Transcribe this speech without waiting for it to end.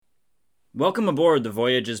Welcome aboard the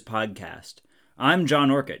Voyages podcast. I'm John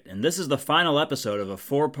Orcutt, and this is the final episode of a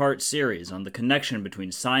four-part series on the connection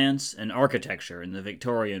between science and architecture in the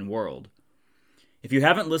Victorian world. If you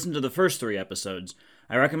haven't listened to the first three episodes,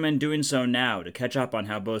 I recommend doing so now to catch up on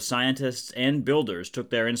how both scientists and builders took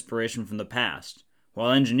their inspiration from the past,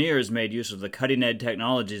 while engineers made use of the cutting-edge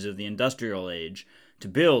technologies of the industrial age to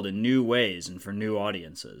build in new ways and for new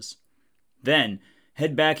audiences. Then,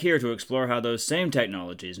 head back here to explore how those same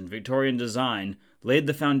technologies in Victorian design laid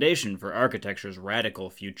the foundation for architecture's radical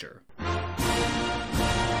future.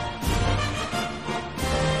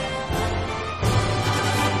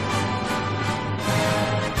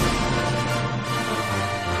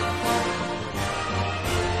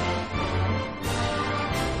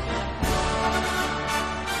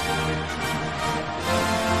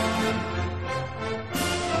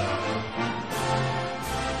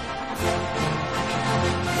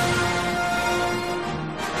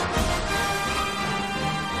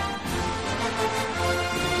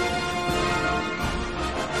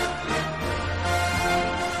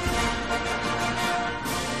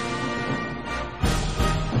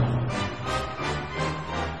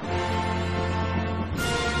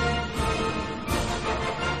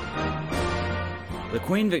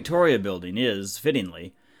 The Queen Victoria Building is,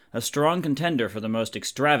 fittingly, a strong contender for the most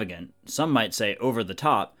extravagant, some might say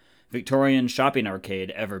over-the-top, Victorian shopping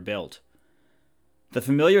arcade ever built. The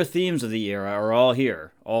familiar themes of the era are all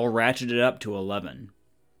here, all ratcheted up to 11.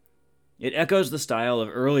 It echoes the style of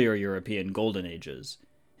earlier European Golden Ages.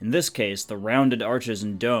 In this case, the rounded arches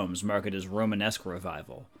and domes mark it as Romanesque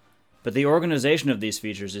revival. But the organization of these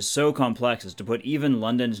features is so complex as to put even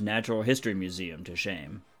London's Natural History Museum to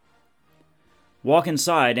shame. Walk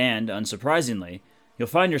inside and, unsurprisingly, you'll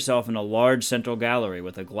find yourself in a large central gallery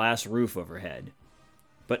with a glass roof overhead.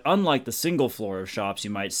 But unlike the single floor of shops you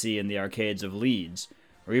might see in the arcades of Leeds,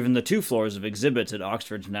 or even the 2 floors of exhibits at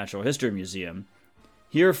Oxford's Natural History Museum,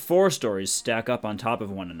 here 4 stories stack up on top of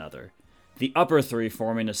one another, the upper 3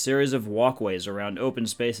 forming a series of walkways around open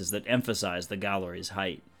spaces that emphasize the gallery's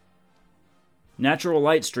height. Natural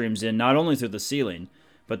light streams in not only through the ceiling,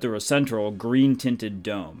 but through a central, green-tinted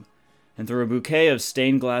dome, and through a bouquet of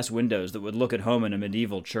stained glass windows that would look at home in a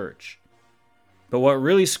medieval church. But what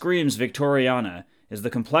really screams Victoriana is the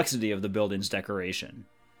complexity of the building's decoration.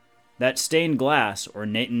 That stained glass,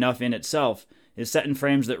 ornate enough in itself, is set in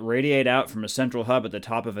frames that radiate out from a central hub at the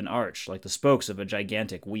top of an arch, like the spokes of a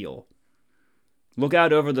gigantic wheel. Look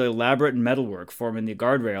out over the elaborate metalwork forming the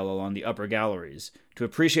guardrail along the upper galleries to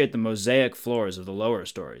appreciate the mosaic floors of the lower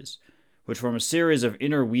stories, which form a series of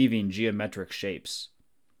interweaving geometric shapes.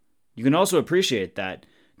 You can also appreciate that,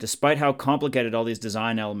 despite how complicated all these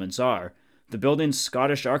design elements are, the building's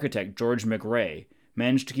Scottish architect George McRae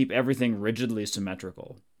managed to keep everything rigidly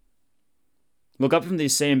symmetrical. Look up from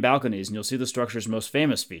these same balconies and you'll see the structure's most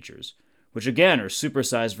famous features, which again are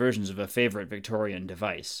supersized versions of a favorite Victorian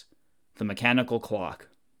device, the mechanical clock.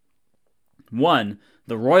 One,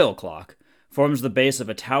 the Royal Clock, forms the base of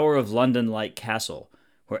a Tower of London-like castle,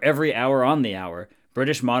 where every hour on the hour,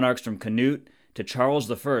 British monarchs from Canute to Charles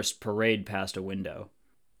I parade past a window.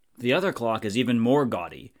 The other clock is even more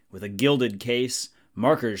gaudy, with a gilded case,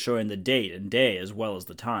 markers showing the date and day as well as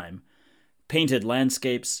the time, painted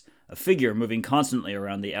landscapes, a figure moving constantly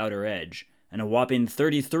around the outer edge, and a whopping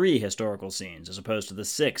 33 historical scenes as opposed to the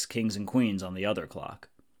 6 kings and queens on the other clock.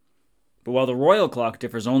 But while the Royal Clock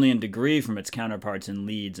differs only in degree from its counterparts in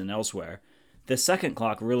Leeds and elsewhere, this second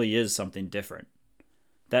clock really is something different.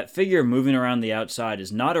 That figure moving around the outside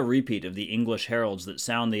is not a repeat of the English heralds that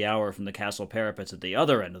sound the hour from the castle parapets at the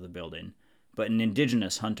other end of the building, but an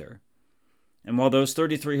indigenous hunter. And while those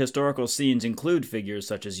 33 historical scenes include figures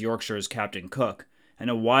such as Yorkshire's Captain Cook and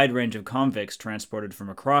a wide range of convicts transported from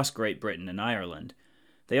across Great Britain and Ireland,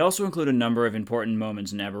 they also include a number of important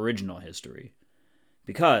moments in Aboriginal history.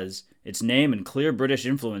 Because, its name and clear British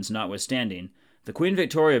influence notwithstanding, the Queen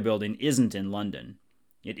Victoria Building isn't in London.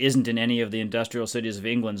 It isn't in any of the industrial cities of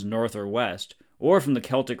England's north or west, or from the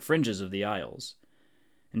Celtic fringes of the Isles.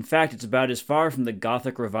 In fact, it's about as far from the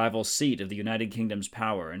Gothic revival seat of the United Kingdom's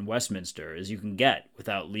power in Westminster as you can get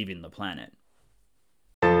without leaving the planet.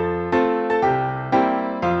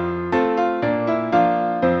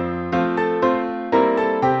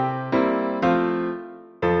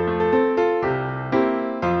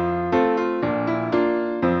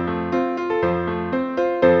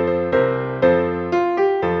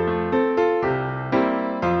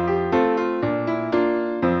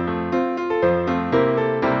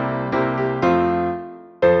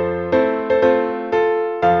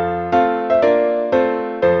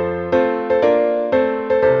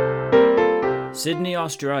 Sydney,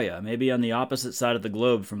 Australia may be on the opposite side of the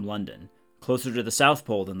globe from London, closer to the South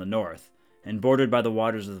Pole than the North, and bordered by the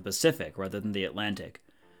waters of the Pacific rather than the Atlantic.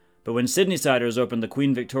 But when Sydneysiders opened the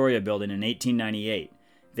Queen Victoria Building in 1898,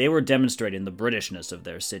 they were demonstrating the Britishness of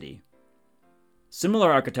their city.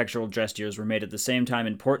 Similar architectural gestures were made at the same time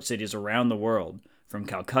in port cities around the world, from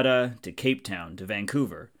Calcutta to Cape Town to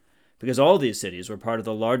Vancouver, because all these cities were part of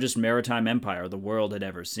the largest maritime empire the world had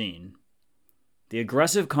ever seen. The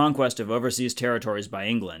aggressive conquest of overseas territories by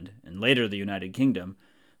England, and later the United Kingdom,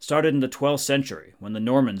 started in the 12th century when the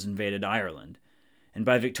Normans invaded Ireland, and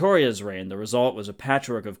by Victoria's reign the result was a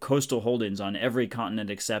patchwork of coastal holdings on every continent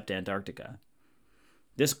except Antarctica.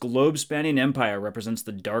 This globe-spanning empire represents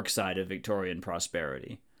the dark side of Victorian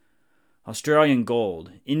prosperity. Australian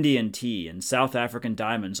gold, Indian tea, and South African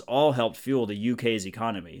diamonds all helped fuel the UK's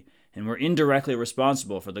economy, and were indirectly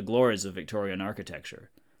responsible for the glories of Victorian architecture.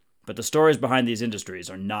 But the stories behind these industries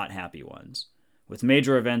are not happy ones, with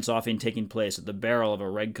major events often taking place at the barrel of a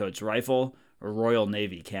Redcoat's rifle or Royal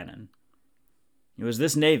Navy cannon. It was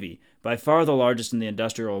this navy, by far the largest in the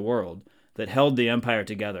industrial world, that held the empire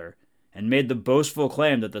together, and made the boastful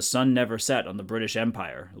claim that the sun never set on the British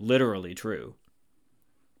Empire literally true.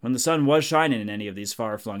 When the sun was shining in any of these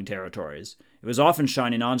far-flung territories, it was often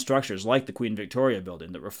shining on structures like the Queen Victoria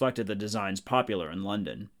Building that reflected the designs popular in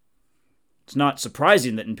London. It's not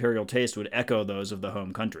surprising that imperial taste would echo those of the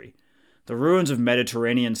home country. The ruins of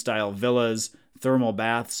Mediterranean-style villas, thermal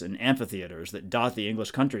baths, and amphitheaters that dot the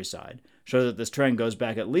English countryside show that this trend goes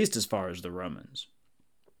back at least as far as the Romans.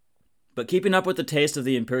 But keeping up with the taste of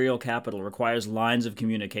the imperial capital requires lines of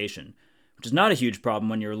communication, which is not a huge problem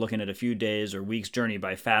when you're looking at a few days or weeks' journey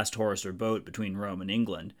by fast horse or boat between Rome and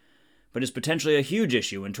England, but is potentially a huge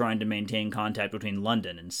issue when trying to maintain contact between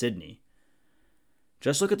London and Sydney.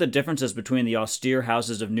 Just look at the differences between the austere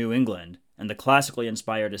houses of New England and the classically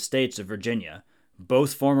inspired estates of Virginia,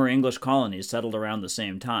 both former English colonies settled around the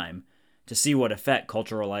same time, to see what effect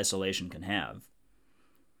cultural isolation can have.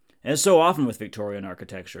 As so often with Victorian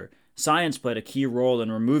architecture, science played a key role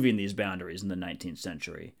in removing these boundaries in the 19th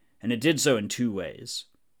century, and it did so in two ways.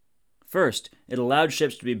 First, it allowed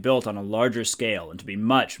ships to be built on a larger scale and to be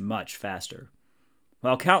much, much faster.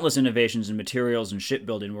 While countless innovations in materials and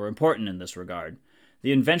shipbuilding were important in this regard,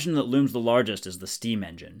 the invention that looms the largest is the steam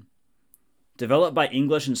engine. Developed by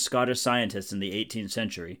English and Scottish scientists in the 18th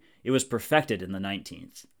century, it was perfected in the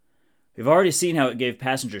 19th. We've already seen how it gave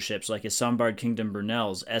passenger ships like Isambard Kingdom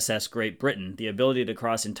Brunel's SS Great Britain the ability to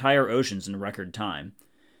cross entire oceans in record time,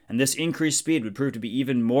 and this increased speed would prove to be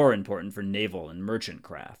even more important for naval and merchant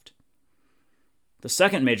craft. The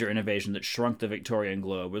second major innovation that shrunk the Victorian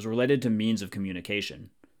globe was related to means of communication.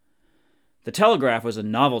 The telegraph was a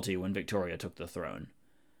novelty when Victoria took the throne.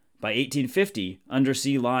 By 1850,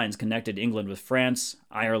 undersea lines connected England with France,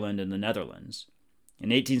 Ireland, and the Netherlands. In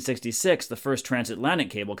 1866, the first transatlantic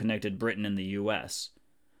cable connected Britain and the US.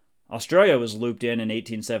 Australia was looped in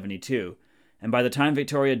 1872, and by the time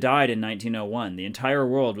Victoria died in 1901, the entire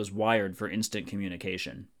world was wired for instant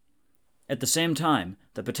communication. At the same time,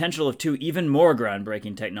 the potential of two even more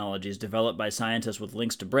groundbreaking technologies developed by scientists with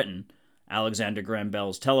links to Britain, Alexander Graham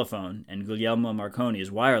Bell's telephone and Guglielmo Marconi's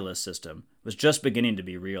wireless system, was just beginning to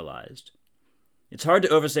be realized. It's hard to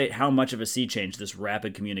overstate how much of a sea change this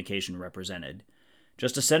rapid communication represented.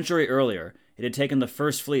 Just a century earlier, it had taken the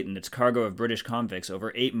First Fleet and its cargo of British convicts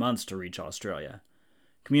over 8 months to reach Australia.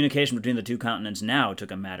 Communication between the two continents now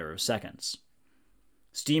took a matter of seconds.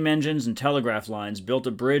 Steam engines and telegraph lines built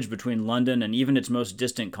a bridge between London and even its most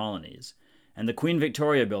distant colonies, and the Queen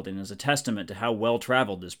Victoria Building is a testament to how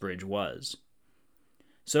well-traveled this bridge was.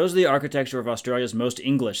 So is the architecture of Australia's most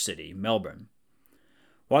English city, Melbourne.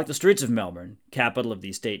 Walk the streets of Melbourne, capital of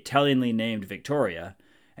the state tellingly named Victoria,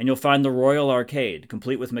 and you'll find the Royal Arcade,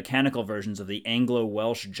 complete with mechanical versions of the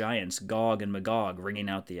Anglo-Welsh giants Gog and Magog ringing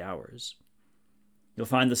out the hours. You'll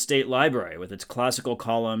find the State Library with its classical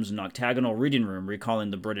columns and octagonal reading room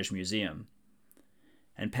recalling the British Museum.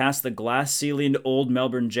 And past the glass-ceilinged Old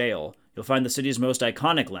Melbourne Jail, you'll find the city's most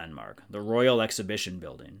iconic landmark, the Royal Exhibition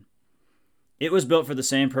Building. It was built for the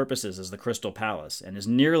same purposes as the Crystal Palace and is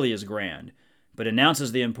nearly as grand, but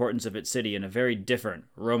announces the importance of its city in a very different,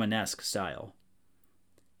 Romanesque style.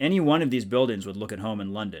 Any one of these buildings would look at home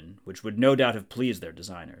in London, which would no doubt have pleased their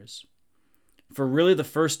designers. For really the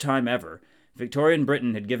first time ever, Victorian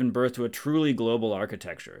Britain had given birth to a truly global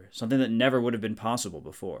architecture, something that never would have been possible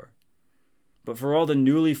before. But for all the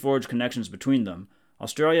newly forged connections between them,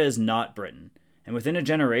 Australia is not Britain, and within a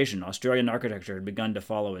generation, Australian architecture had begun to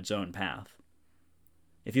follow its own path.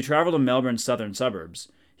 If you travel to Melbourne's southern suburbs,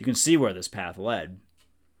 you can see where this path led.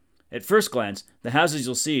 At first glance, the houses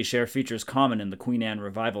you'll see share features common in the Queen Anne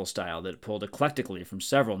Revival style that pulled eclectically from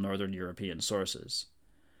several northern European sources.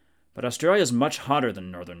 But Australia is much hotter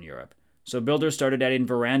than Northern Europe, so builders started adding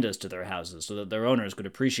verandas to their houses so that their owners could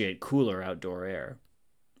appreciate cooler outdoor air.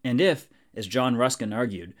 And if, as John Ruskin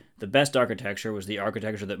argued, the best architecture was the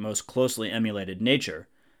architecture that most closely emulated nature,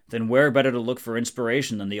 then where better to look for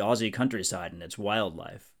inspiration than the Aussie countryside and its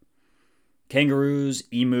wildlife? Kangaroos,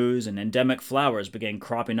 emus, and endemic flowers began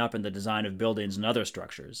cropping up in the design of buildings and other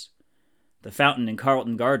structures. The fountain in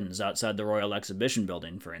Carlton Gardens outside the Royal Exhibition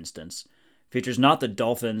Building, for instance, features not the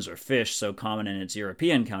dolphins or fish so common in its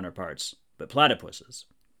European counterparts, but platypuses.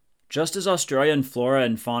 Just as Australian flora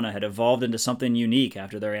and fauna had evolved into something unique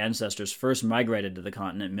after their ancestors first migrated to the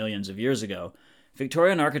continent millions of years ago,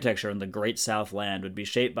 Victorian architecture in the Great South Land would be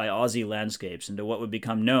shaped by Aussie landscapes into what would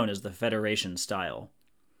become known as the Federation style.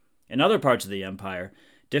 In other parts of the empire,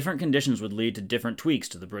 different conditions would lead to different tweaks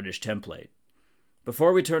to the British template.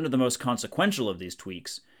 Before we turn to the most consequential of these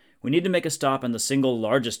tweaks, we need to make a stop in the single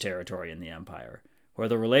largest territory in the empire, where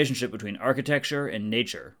the relationship between architecture and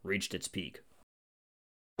nature reached its peak.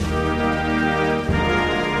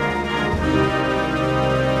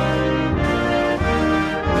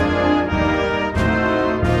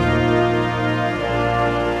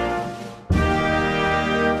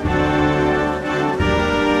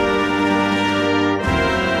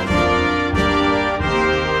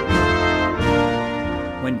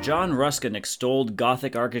 When John Ruskin extolled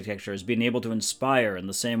Gothic architecture as being able to inspire in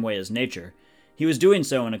the same way as nature, he was doing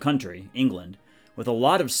so in a country, England, with a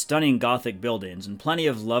lot of stunning Gothic buildings and plenty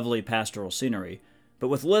of lovely pastoral scenery, but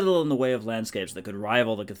with little in the way of landscapes that could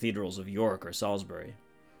rival the cathedrals of York or Salisbury.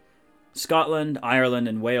 Scotland, Ireland,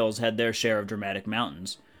 and Wales had their share of dramatic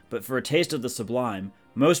mountains, but for a taste of the sublime,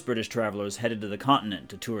 most British travelers headed to the continent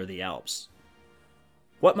to tour the Alps.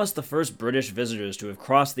 What must the first British visitors to have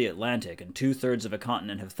crossed the Atlantic and 2/3 of a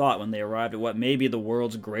continent have thought when they arrived at what may be the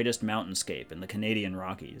world's greatest mountainscape in the Canadian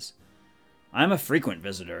Rockies? I am a frequent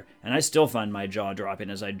visitor, and I still find my jaw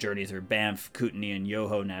dropping as I journey through Banff, Kootenay, and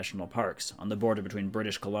Yoho National Parks, on the border between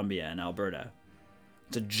British Columbia and Alberta.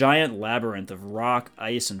 It's a giant labyrinth of rock,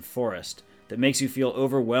 ice, and forest that makes you feel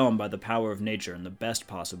overwhelmed by the power of nature in the best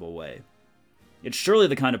possible way. It's surely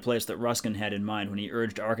the kind of place that Ruskin had in mind when he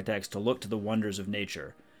urged architects to look to the wonders of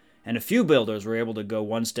nature, and a few builders were able to go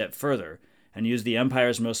one step further and use the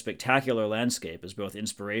empire's most spectacular landscape as both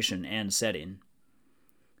inspiration and setting.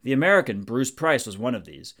 The American Bruce Price was one of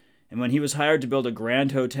these, and when he was hired to build a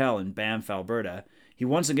grand hotel in Banff, Alberta, he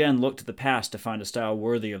once again looked to the past to find a style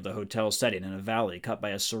worthy of the hotel's setting in a valley cut by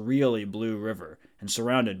a surreally blue river and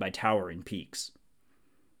surrounded by towering peaks.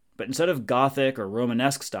 But instead of Gothic or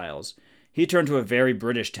Romanesque styles, he turned to a very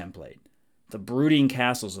British template, the brooding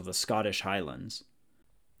castles of the Scottish Highlands.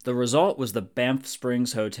 The result was the Banff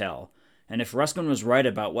Springs Hotel, and if Ruskin was right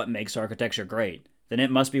about what makes architecture great, then it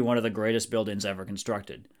must be one of the greatest buildings ever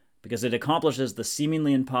constructed, because it accomplishes the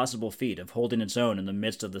seemingly impossible feat of holding its own in the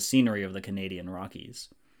midst of the scenery of the Canadian Rockies.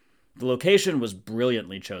 The location was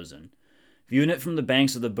brilliantly chosen. Viewing it from the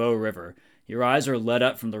banks of the Bow River, your eyes are led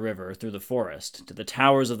up from the river through the forest to the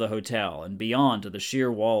towers of the hotel and beyond to the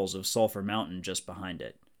sheer walls of Sulphur Mountain just behind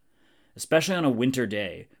it. Especially on a winter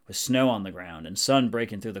day, with snow on the ground and sun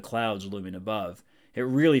breaking through the clouds looming above, it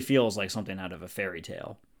really feels like something out of a fairy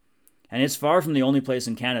tale. And it's far from the only place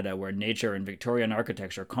in Canada where nature and Victorian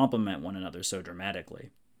architecture complement one another so dramatically.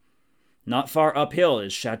 Not far uphill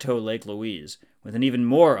is Chateau Lake Louise, with an even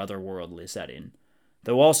more otherworldly setting,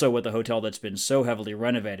 though also with a hotel that's been so heavily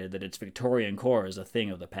renovated that its Victorian core is a thing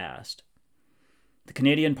of the past. The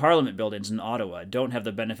Canadian Parliament buildings in Ottawa don't have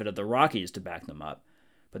the benefit of the Rockies to back them up,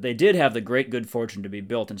 but they did have the great good fortune to be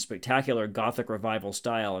built in spectacular Gothic Revival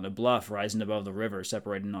style on a bluff rising above the river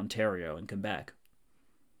separating Ontario and Quebec.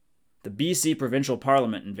 The BC Provincial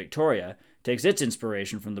Parliament in Victoria takes its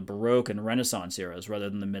inspiration from the Baroque and Renaissance eras rather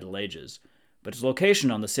than the Middle Ages, but its location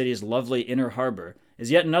on the city's lovely inner harbor is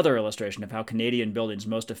yet another illustration of how Canadian buildings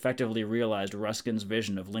most effectively realized Ruskin's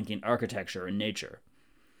vision of linking architecture and nature.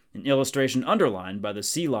 An illustration underlined by the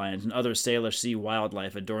sea lions and other Salish sea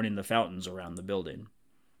wildlife adorning the fountains around the building.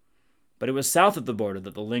 But it was south of the border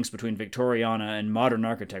that the links between Victoriana and modern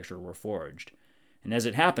architecture were forged. And as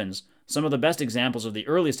it happens, some of the best examples of the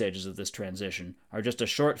early stages of this transition are just a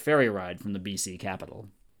short ferry ride from the BC capital.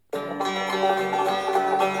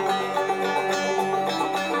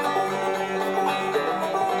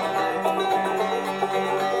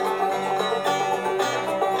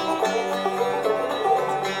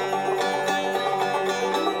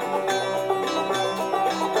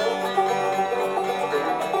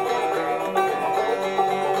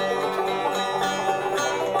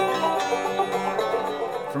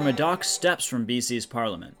 From a dock steps from BC's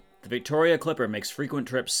Parliament, the Victoria Clipper makes frequent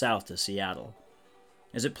trips south to Seattle.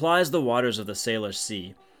 As it plies the waters of the Salish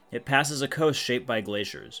Sea, It passes a coast shaped by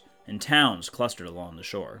glaciers, and towns clustered along the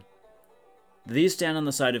shore. These stand on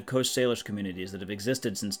the side of Coast Salish communities that have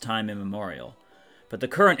existed since time immemorial, but the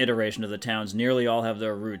current iteration of the towns nearly all have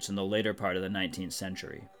their roots in the later part of the 19th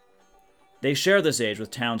century. They share this age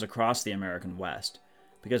with towns across the American West,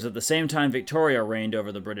 because at the same time Victoria reigned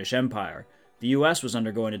over the British Empire, the US was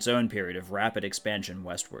undergoing its own period of rapid expansion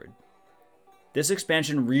westward. This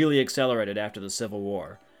expansion really accelerated after the Civil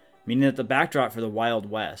War, meaning that the backdrop for the Wild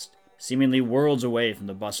West, seemingly worlds away from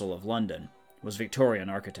the bustle of London, was Victorian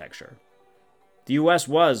architecture. The US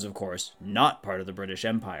was, of course, not part of the British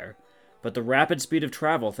Empire, but the rapid speed of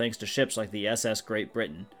travel thanks to ships like the SS Great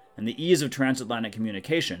Britain and the ease of transatlantic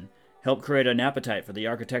communication helped create an appetite for the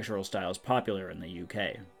architectural styles popular in the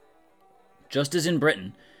UK. Just as in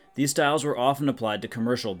Britain, these styles were often applied to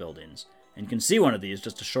commercial buildings, and you can see one of these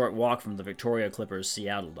just a short walk from the Victoria Clipper's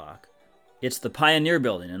Seattle dock. It's the Pioneer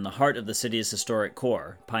Building in the heart of the city's historic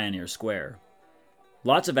core, Pioneer Square.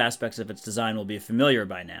 Lots of aspects of its design will be familiar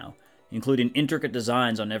by now, including intricate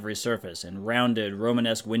designs on every surface and rounded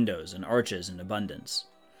Romanesque windows and arches in abundance.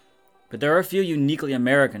 But there are a few uniquely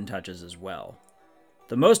American touches as well.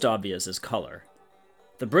 The most obvious is color.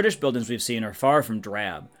 The British buildings we've seen are far from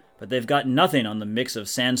drab, but they've got nothing on the mix of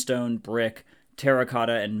sandstone, brick,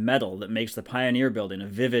 terracotta, and metal that makes the Pioneer Building a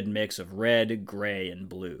vivid mix of red, gray, and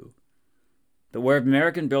blue. But where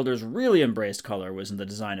American builders really embraced color was in the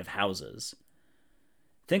design of houses.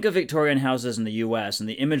 Think of Victorian houses in the US, and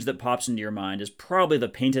the image that pops into your mind is probably the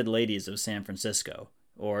Painted Ladies of San Francisco,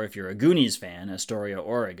 or if you're a Goonies fan, Astoria,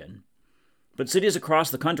 Oregon. But cities across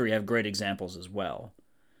the country have great examples as well.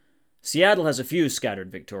 Seattle has a few scattered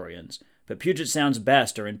Victorians, but Puget Sound's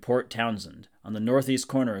best are in Port Townsend, on the northeast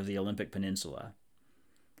corner of the Olympic Peninsula.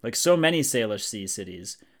 Like so many Salish Sea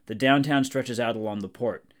cities, the downtown stretches out along the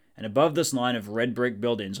port, and above this line of red brick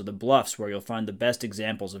buildings are the bluffs where you'll find the best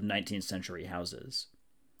examples of 19th century houses.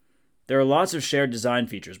 There are lots of shared design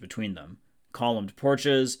features between them: columned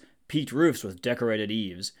porches, peaked roofs with decorated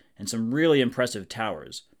eaves, and some really impressive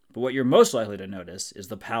towers, but what you're most likely to notice is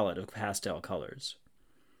the palette of pastel colors.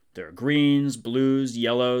 There are greens, blues,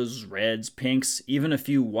 yellows, reds, pinks, even a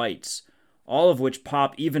few whites, all of which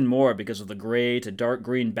pop even more because of the gray to dark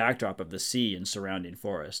green backdrop of the sea and surrounding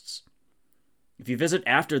forests. If you visit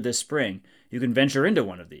after this spring, you can venture into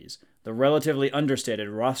one of these, the relatively understated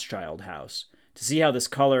Rothschild House, to see how this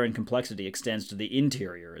color and complexity extends to the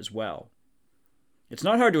interior as well. It's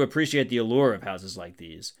not hard to appreciate the allure of houses like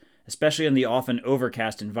these, especially in the often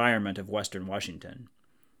overcast environment of Western Washington.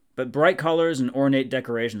 But bright colors and ornate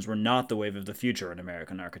decorations were not the wave of the future in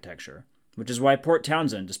American architecture, which is why Port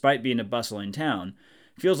Townsend, despite being a bustling town,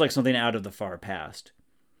 feels like something out of the far past.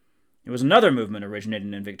 It was another movement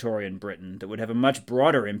originating in Victorian Britain that would have a much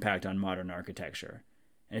broader impact on modern architecture.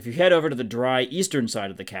 And if you head over to the dry eastern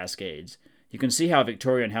side of the Cascades, you can see how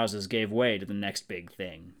Victorian houses gave way to the next big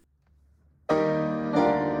thing.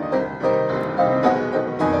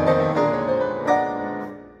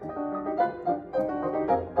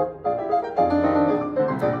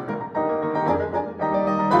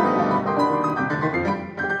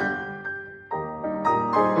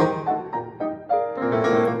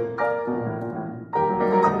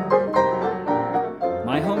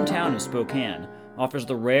 My hometown of Spokane offers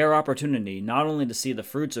the rare opportunity not only to see the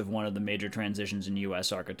fruits of one of the major transitions in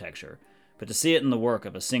U.S. architecture, but to see it in the work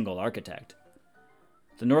of a single architect.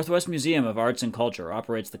 The Northwest Museum of Arts and Culture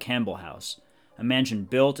operates the Campbell House, a mansion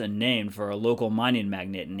built and named for a local mining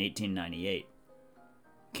magnate in 1898.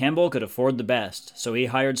 Campbell could afford the best, so he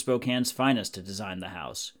hired Spokane's finest to design the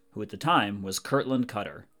house, who at the time was Kirtland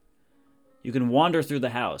Cutter. You can wander through the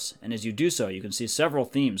house, and as you do so you can see several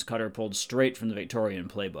themes Cutter pulled straight from the Victorian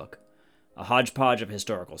playbook. A hodgepodge of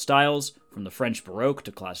historical styles, from the French Baroque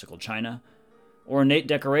to classical China, ornate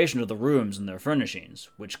decoration of the rooms and their furnishings,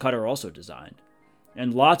 which Cutter also designed,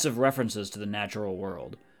 and lots of references to the natural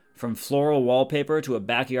world, from floral wallpaper to a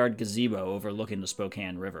backyard gazebo overlooking the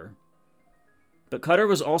Spokane River. But Cutter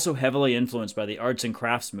was also heavily influenced by the arts and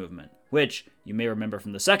crafts movement, which, you may remember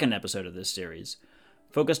from the second episode of this series,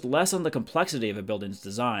 focused less on the complexity of a building's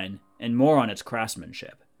design and more on its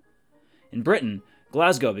craftsmanship. In Britain,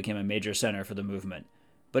 Glasgow became a major center for the movement,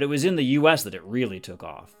 but it was in the US that it really took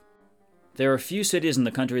off. There are few cities in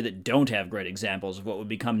the country that don't have great examples of what would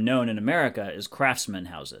become known in America as craftsman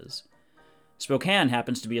houses. Spokane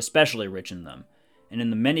happens to be especially rich in them, and in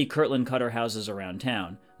the many Kirtland Cutter houses around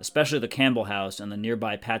town, especially the Campbell House and the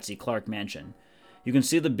nearby Patsy Clark Mansion, you can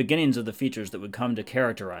see the beginnings of the features that would come to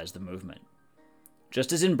characterize the movement.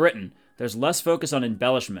 Just as in Britain, there's less focus on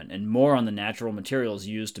embellishment and more on the natural materials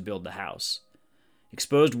used to build the house.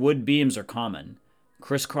 Exposed wood beams are common.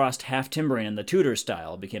 Crisscrossed half-timbering in the Tudor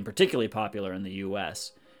style became particularly popular in the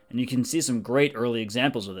US, and you can see some great early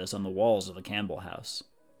examples of this on the walls of the Campbell House.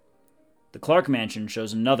 The Clark Mansion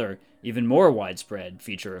shows another, even more widespread,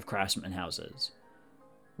 feature of craftsman houses.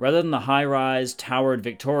 Rather than the high-rise, towered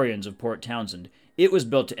Victorians of Port Townsend, it was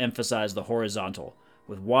built to emphasize the horizontal,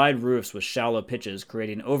 with wide roofs with shallow pitches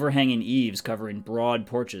creating overhanging eaves covering broad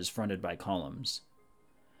porches fronted by columns.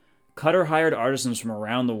 Cutter hired artisans from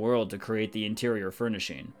around the world to create the interior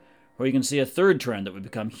furnishing, where you can see a third trend that would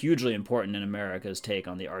become hugely important in America's take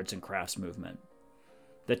on the arts and crafts movement.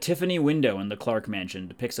 The Tiffany window in the Clark Mansion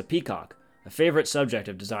depicts a peacock, a favorite subject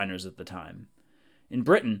of designers at the time. In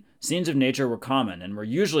Britain, scenes of nature were common and were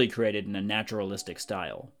usually created in a naturalistic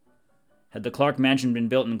style. Had the Clark Mansion been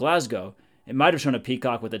built in Glasgow, it might have shown a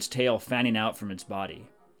peacock with its tail fanning out from its body.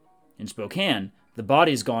 In Spokane, the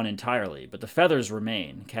body's gone entirely, but the feathers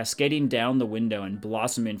remain, cascading down the window and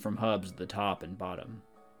blossoming from hubs at the top and bottom.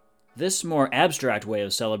 This more abstract way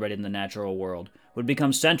of celebrating the natural world would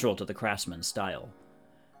become central to the craftsman's style.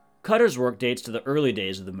 Cutter's work dates to the early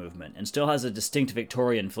days of the movement and still has a distinct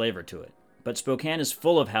Victorian flavor to it, but Spokane is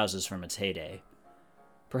full of houses from its heyday.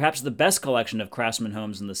 Perhaps the best collection of craftsman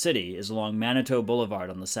homes in the city is along Manitou Boulevard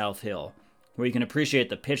on the South Hill, where you can appreciate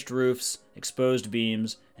the pitched roofs, exposed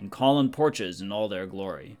beams, and columned porches in all their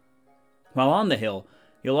glory. While on the hill,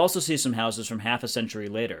 you'll also see some houses from half a century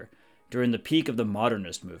later, during the peak of the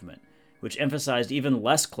modernist movement, which emphasized even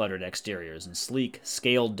less cluttered exteriors and sleek,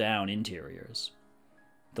 scaled-down interiors.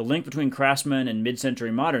 The link between craftsman and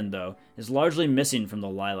mid-century modern, though, is largely missing from the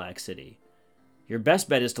Lilac City. Your best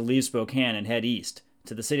bet is to leave Spokane and head east,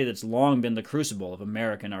 to the city that's long been the crucible of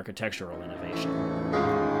American architectural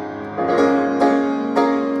innovation.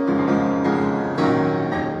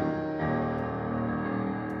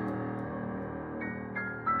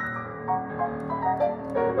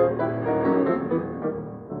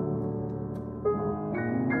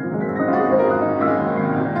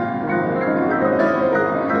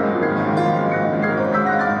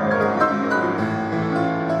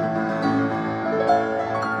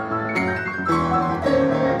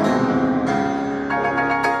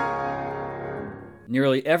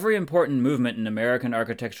 Nearly every important movement in American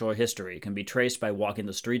architectural history can be traced by walking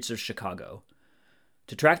the streets of Chicago.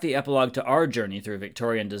 To track the epilogue to our journey through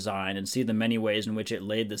Victorian design and see the many ways in which it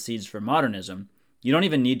laid the seeds for modernism, you don't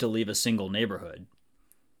even need to leave a single neighborhood.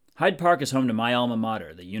 Hyde Park is home to my alma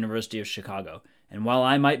mater, the University of Chicago, and while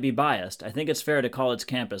I might be biased, I think it's fair to call its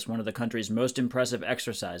campus one of the country's most impressive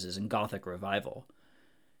exercises in Gothic revival.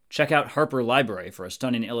 Check out Harper Library for a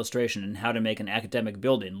stunning illustration on how to make an academic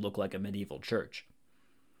building look like a medieval church.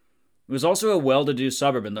 It was also a well-to-do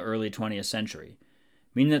suburb in the early 20th century,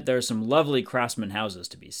 meaning that there are some lovely craftsman houses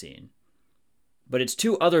to be seen. But it's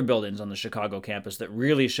two other buildings on the Chicago campus that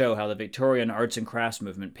really show how the Victorian arts and crafts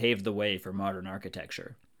movement paved the way for modern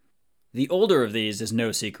architecture. The older of these is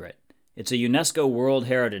no secret. It's a UNESCO World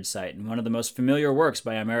Heritage Site and one of the most familiar works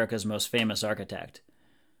by America's most famous architect.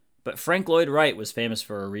 But Frank Lloyd Wright was famous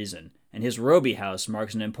for a reason, and his Robie House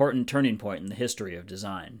marks an important turning point in the history of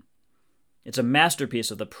design. It's a masterpiece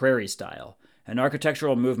of the Prairie style, an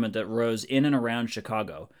architectural movement that rose in and around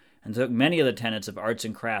Chicago and took many of the tenets of arts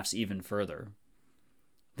and crafts even further.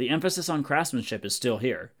 The emphasis on craftsmanship is still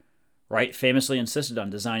here. Wright famously insisted on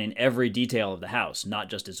designing every detail of the house, not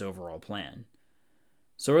just its overall plan.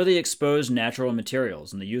 So are the exposed natural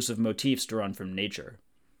materials and the use of motifs drawn from nature.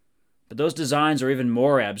 But those designs are even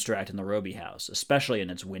more abstract in the Robie House, especially in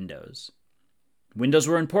its windows. Windows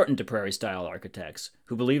were important to Prairie-style architects,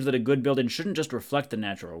 who believed that a good building shouldn't just reflect the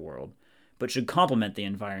natural world, but should complement the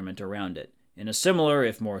environment around it, in a similar,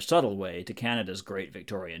 if more subtle way, to Canada's great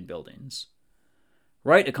Victorian buildings.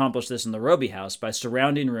 Wright accomplished this in the Robie House by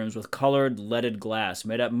surrounding rooms with colored, leaded glass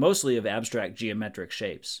made up mostly of abstract geometric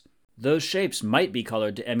shapes. Those shapes might be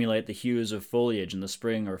colored to emulate the hues of foliage in the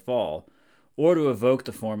spring or fall, or to evoke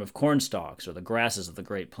the form of cornstalks or the grasses of the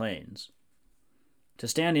Great Plains. To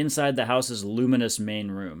stand inside the house's luminous main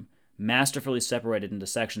room, masterfully separated into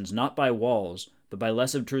sections not by walls, but by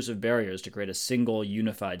less obtrusive barriers to create a single,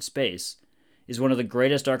 unified space, is one of the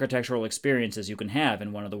greatest architectural experiences you can have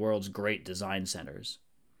in one of the world's great design centers.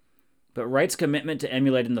 But Wright's commitment to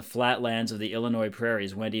emulating the flat lands of the Illinois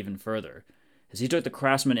prairies went even further, as he took the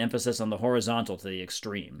craftsman emphasis on the horizontal to the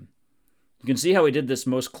extreme. You can see how he did this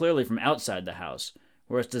most clearly from outside the house,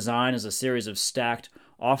 where its design as a series of stacked,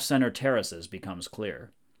 off-center terraces becomes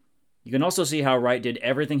clear. You can also see how Wright did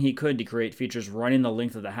everything he could to create features running the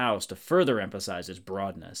length of the house to further emphasize its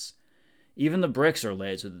broadness. Even the bricks are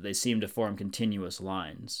laid so that they seem to form continuous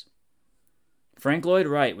lines. Frank Lloyd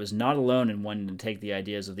Wright was not alone in wanting to take the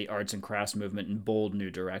ideas of the arts and crafts movement in bold new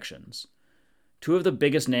directions. Two of the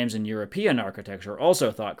biggest names in European architecture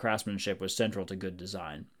also thought craftsmanship was central to good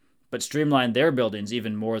design, but streamlined their buildings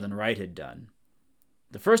even more than Wright had done.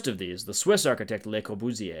 The first of these, the Swiss architect Le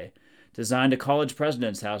Corbusier, designed a college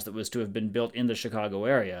president's house that was to have been built in the Chicago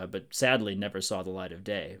area, but sadly never saw the light of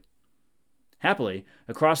day. Happily,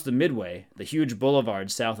 across the Midway, the huge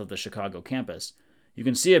boulevard south of the Chicago campus, you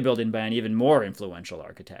can see a building by an even more influential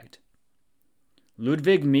architect.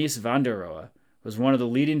 Ludwig Mies van der Rohe was one of the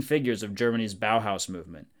leading figures of Germany's Bauhaus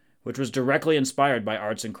movement, which was directly inspired by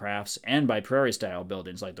arts and crafts and by prairie-style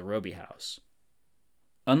buildings like the Roby House.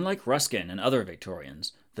 Unlike Ruskin and other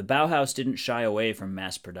Victorians, the Bauhaus didn't shy away from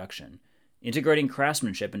mass production, integrating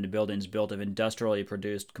craftsmanship into buildings built of industrially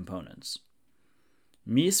produced components.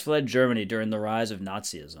 Mies fled Germany during the rise of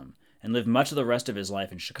Nazism and lived much of the rest of his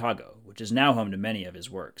life in Chicago, which is now home to many of his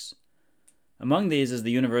works. Among these is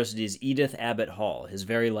the university's Edith Abbott Hall, his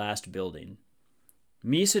very last building.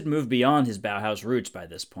 Mies had moved beyond his Bauhaus roots by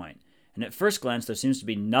this point, and at first glance there seems to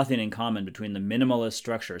be nothing in common between the minimalist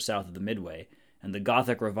structure south of the Midway and the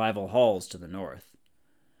Gothic Revival halls to the north.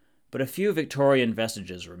 But a few Victorian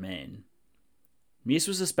vestiges remain. Mies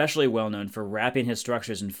was especially well known for wrapping his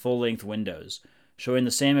structures in full-length windows, showing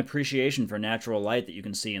the same appreciation for natural light that you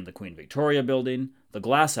can see in the Queen Victoria Building, the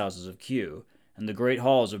glasshouses of Kew, and the great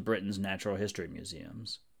halls of Britain's natural history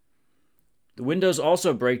museums. The windows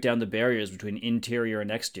also break down the barriers between interior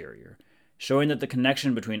and exterior, showing that the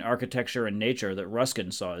connection between architecture and nature that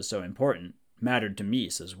Ruskin saw as so important mattered to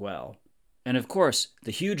Mies as well. And of course,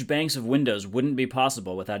 the huge banks of windows wouldn't be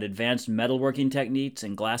possible without advanced metalworking techniques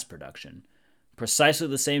and glass production, precisely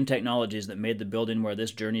the same technologies that made the building where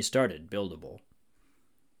this journey started buildable.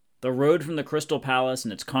 The road from the Crystal Palace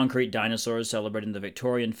and its concrete dinosaurs celebrating the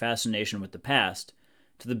Victorian fascination with the past,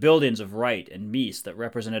 to the buildings of Wright and Mies that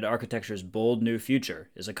represented architecture's bold new future,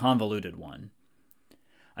 is a convoluted one.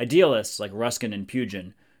 Idealists like Ruskin and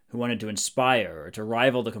Pugin, who wanted to inspire or to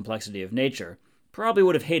rival the complexity of nature, probably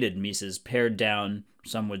would have hated Mies's pared-down,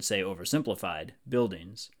 some would say oversimplified,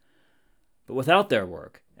 buildings. But without their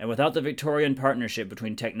work, and without the Victorian partnership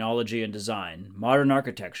between technology and design, modern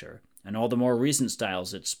architecture, and all the more recent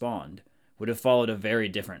styles it spawned, would have followed a very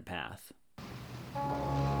different path.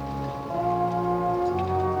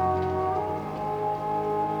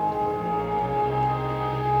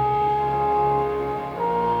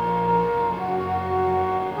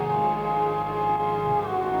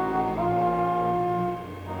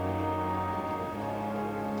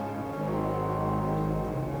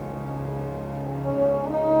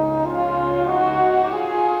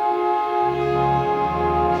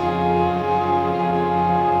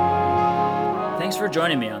 Thanks for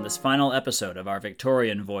joining me on this final episode of our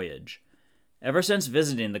Victorian voyage. Ever since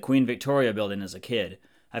visiting the Queen Victoria Building as a kid,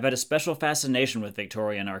 I've had a special fascination with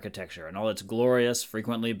Victorian architecture and all its glorious,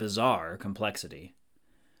 frequently bizarre complexity.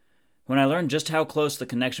 When I learned just how close the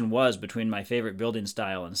connection was between my favorite building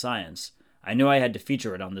style and science, I knew I had to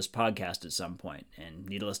feature it on this podcast at some point, and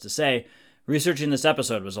needless to say, researching this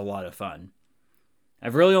episode was a lot of fun.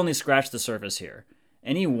 I've really only scratched the surface here.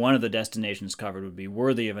 Any one of the destinations covered would be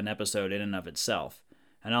worthy of an episode in and of itself,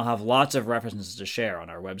 and I'll have lots of references to share on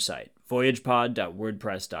our website,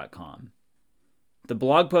 voyagepod.wordpress.com. The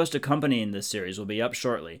blog post accompanying this series will be up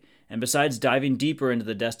shortly, and besides diving deeper into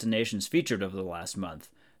the destinations featured over the last month,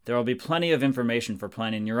 there will be plenty of information for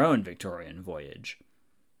planning your own Victorian voyage.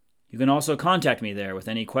 You can also contact me there with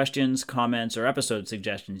any questions, comments, or episode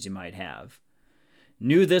suggestions you might have.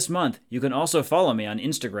 New this month, you can also follow me on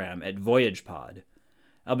Instagram at VoyagePod.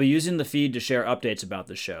 I'll be using the feed to share updates about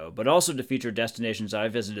the show, but also to feature destinations I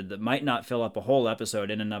visited that might not fill up a whole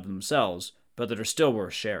episode in and of themselves, but that are still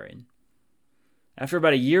worth sharing. After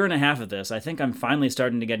about a year and a half of this, I think I'm finally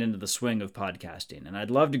starting to get into the swing of podcasting, and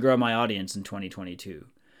I'd love to grow my audience in 2022.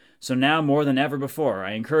 So now, more than ever before,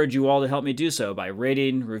 I encourage you all to help me do so by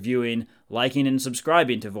rating, reviewing, liking, and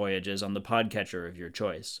subscribing to Voyages on the podcatcher of your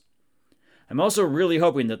choice. I'm also really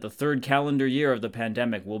hoping that the third calendar year of the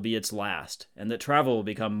pandemic will be its last, and that travel will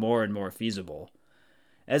become more and more feasible.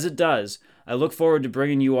 As it does, I look forward to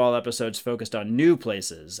bringing you all episodes focused on new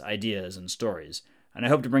places, ideas, and stories, and I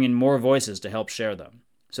hope to bring in more voices to help share them.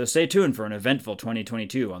 So stay tuned for an eventful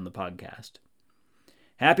 2022 on the podcast.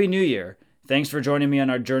 Happy New Year! Thanks for joining me on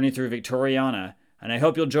our journey through Victoriana, and I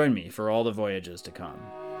hope you'll join me for all the voyages to come.